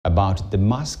about the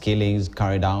mass killings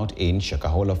carried out in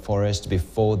Shakahola Forest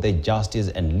before the Justice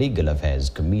and Legal Affairs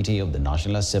Committee of the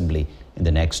National Assembly in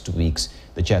the next 2 weeks.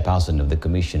 The chairperson of the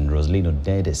commission, Rosalino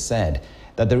Dede, said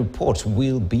that the report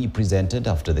will be presented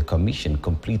after the commission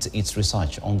completes its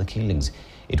research on the killings.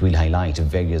 It will highlight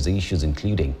various issues,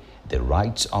 including the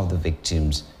rights of the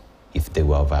victims if they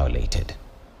were violated.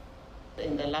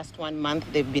 In the last 1 month,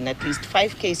 there have been at least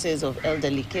 5 cases of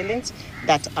elderly killings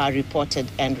that are reported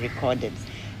and recorded.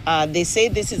 They say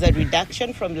this is a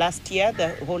reduction from last year. The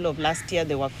whole of last year,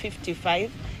 there were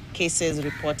 55 cases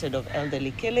reported of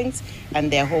elderly killings,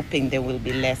 and they're hoping there will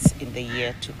be less in the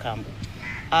year to come.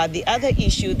 The other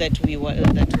issue that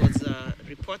was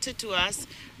reported to us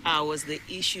was the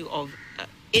issue of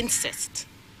incest.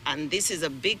 And this is a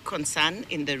big concern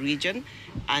in the region,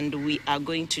 and we are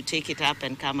going to take it up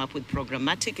and come up with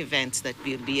programmatic events that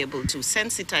will be able to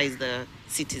sensitize the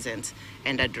citizens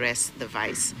and address the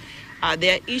vice.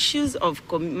 There are issues of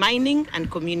mining and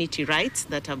community rights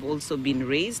that have also been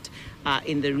raised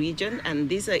in the region, and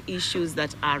these are issues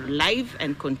that are live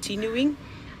and continuing.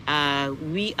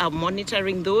 We are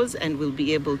monitoring those and will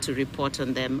be able to report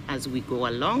on them as we go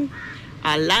along.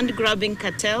 Land grabbing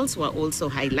cartels were also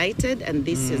highlighted, and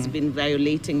this has been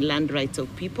violating land rights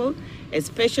of people,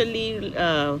 especially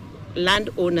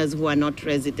landowners who are not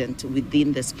resident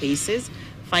within the spaces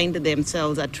find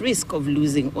themselves at risk of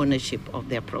losing ownership of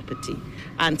their property.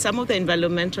 And some of the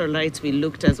environmental rights we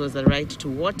looked at was the right to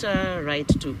water, right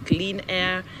to clean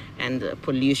air, and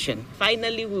pollution.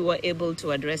 Finally, we were able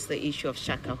to address the issue of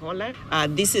Shakahola.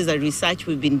 This is a research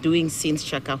we've been doing since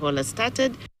Shakahola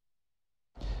started.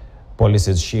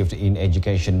 Policy's shift in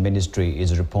education ministry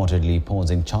is reportedly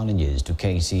posing challenges to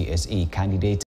KHRC candidates.